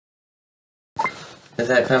Is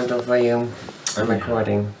that comfortable for you? I'm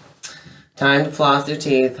recording. Time to floss your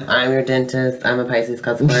teeth. I'm your dentist. I'm a Pisces,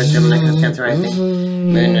 cause Aquarius, Gemini, cause Cancer rising,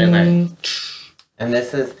 Moon in Aquarius. And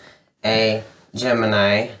this is a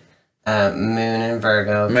Gemini, Moon in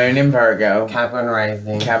Virgo. Moon in Virgo. Capricorn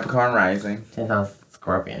rising. Capricorn rising. 10th house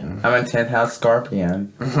Scorpion. I'm a 10th house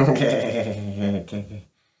Scorpion. Okay.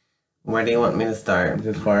 Where do you want me to start?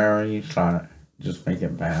 Just wherever you start. Just make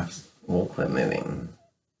it fast. We'll quit moving.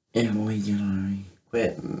 Illegally.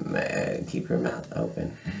 Quit. Keep your mouth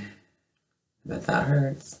open. Bet that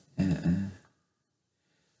hurts.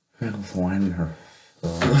 Feels wonderful.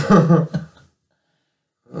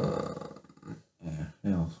 Yeah,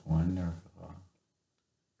 feels wonderful.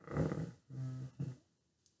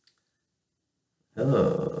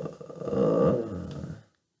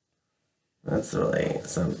 That's really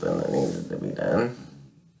something that needed to be done.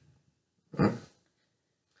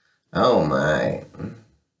 Oh my.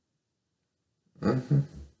 What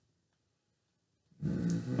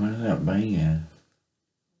is that banging?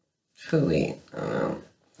 Phooey. I don't know.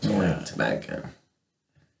 Yeah. Tobacco.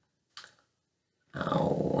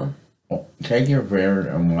 Ow. Oh, take your beard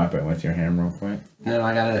and wipe it with your hand real quick. No,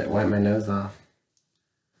 I gotta wipe my nose off.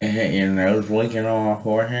 And hit your nose leaking on my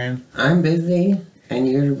forehead. I'm busy, and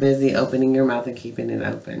you're busy opening your mouth and keeping it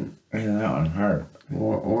open. And that one hurt.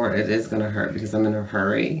 Or it is going to hurt because I'm in a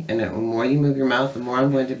hurry. And the more you move your mouth, the more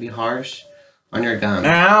I'm going to be harsh on your gums.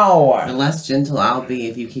 Ow! The less gentle I'll be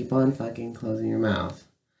if you keep on fucking closing your mouth.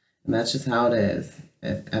 And that's just how it is.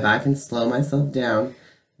 If I can slow myself down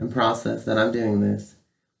and process that I'm doing this,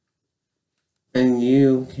 and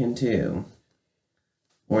you can too,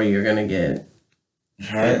 or you're going to get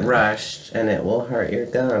rushed and it will hurt your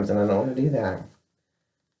gums, and I don't want to do that.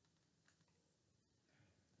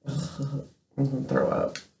 I'm gonna throw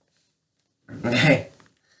up. Okay.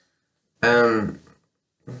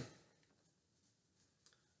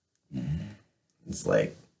 It's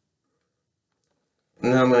like,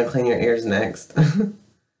 now I'm gonna clean your ears next.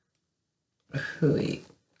 Hooey.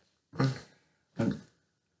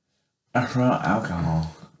 I smell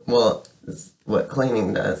alcohol. Well, it's what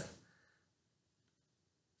cleaning does.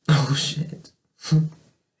 Oh shit.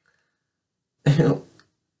 You're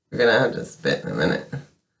gonna have to spit in a minute.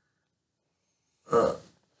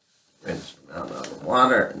 Rinse your mouth out of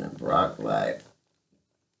water and then Brock light.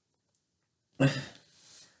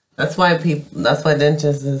 That's why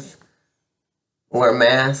dentists wear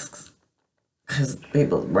masks, because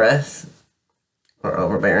people's breaths are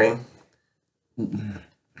overbearing. It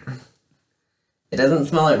doesn't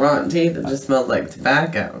smell like rotten teeth, it just smells like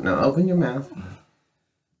tobacco. Now open your mouth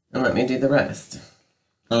and let me do the rest.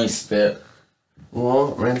 Let me spit.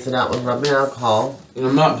 We'll rinse it out with rubbing alcohol.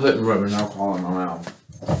 I'm not putting rubbing alcohol in my mouth.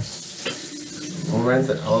 We'll rinse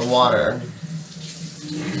it with water.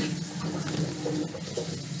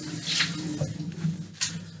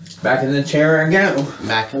 Back in the chair I go.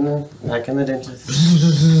 Back in the dentist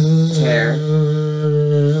chair.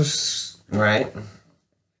 Right.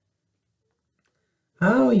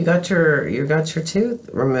 Oh, you got your tooth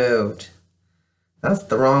removed. That's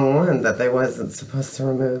the wrong one that they wasn't supposed to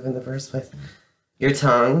remove in the first place. Your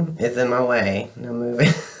tongue is in my way. No, move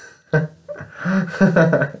it.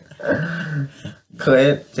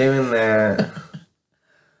 Quit doing that.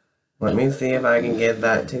 Let me see if I can get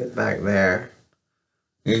that tooth back there.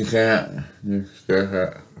 You can't. You stick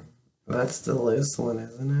it. That's the loose one,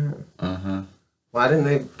 isn't it? Uh-huh. Why didn't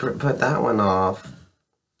they put that one off?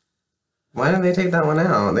 Why didn't they take that one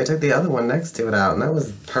out? They took the other one next to it out, and that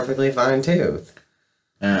was perfectly fine tooth.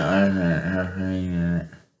 I didn't have anything in it.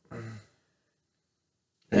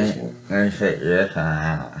 Let me take this one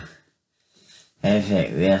out. Let me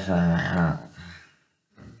take this one out.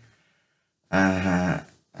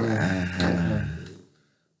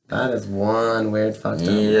 That is one weird fucked up.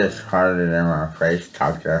 You just farted in my face,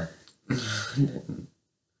 doctor.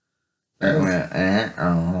 That went,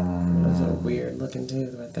 That's a weird looking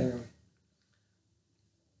tooth right there.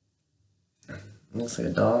 Looks like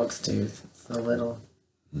a dog's tooth. It's so little.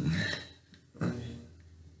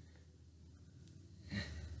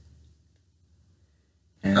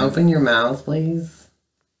 Open your mouth, please.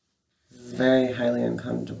 This is very highly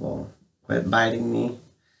uncomfortable. Quit biting me.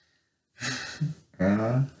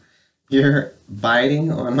 You're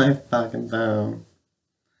biting on my fucking bone.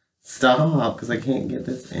 Stop, because I can't get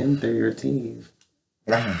this in through your teeth.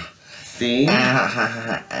 See?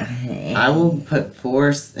 I will put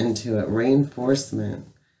force into it. Reinforcement.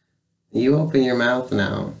 You open your mouth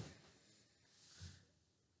now.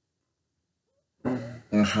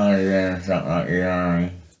 I'm sorry, that's not like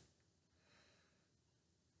you're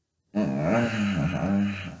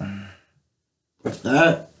If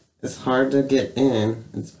that It's hard to get in.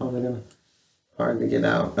 It's probably gonna hard to get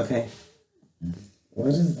out. Okay. What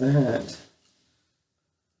is that?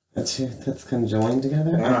 A tooth that's conjoined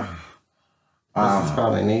together? This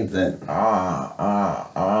probably needs it. You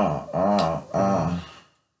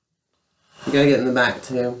gotta get in the back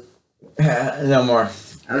too. No more.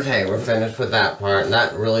 Okay, we're finished with that part.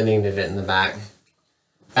 That really needed it in the back.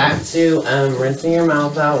 Back to rinsing your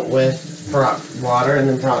mouth out with water and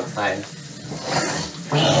then peroxide.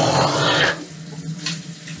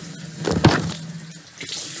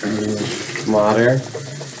 Water.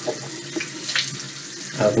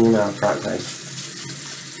 Open your mouth, peroxide.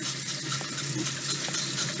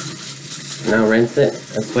 Now rinse it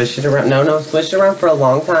and swish it around. No, swish it around for a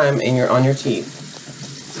long time on your teeth.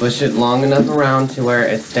 Swish it long enough around to where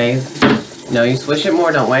it stays. No, you swish it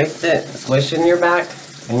more, don't waste it. Swish it in your back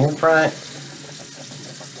and your front.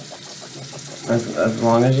 As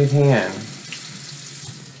long as you can.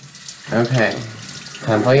 Okay.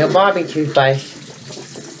 Time for your Bobby toothpaste.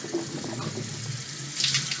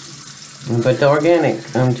 And put the organic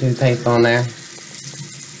toothpaste on there.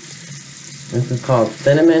 This is called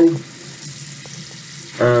Cinnamon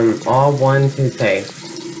All One toothpaste.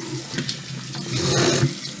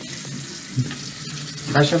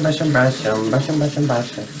 Brush 'em, brush 'em, brush 'em, brush 'em, brush 'em,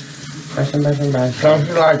 brush 'em. Brush 'em, brush 'em, brush 'em. Sounds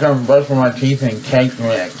like I'm brushing my teeth in cake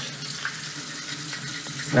mix.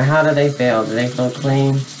 Now how do they feel? Do they feel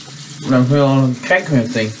clean? I'm feeling cake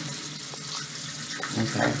mixing.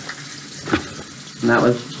 Okay. And that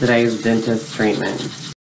was today's dentist treatment.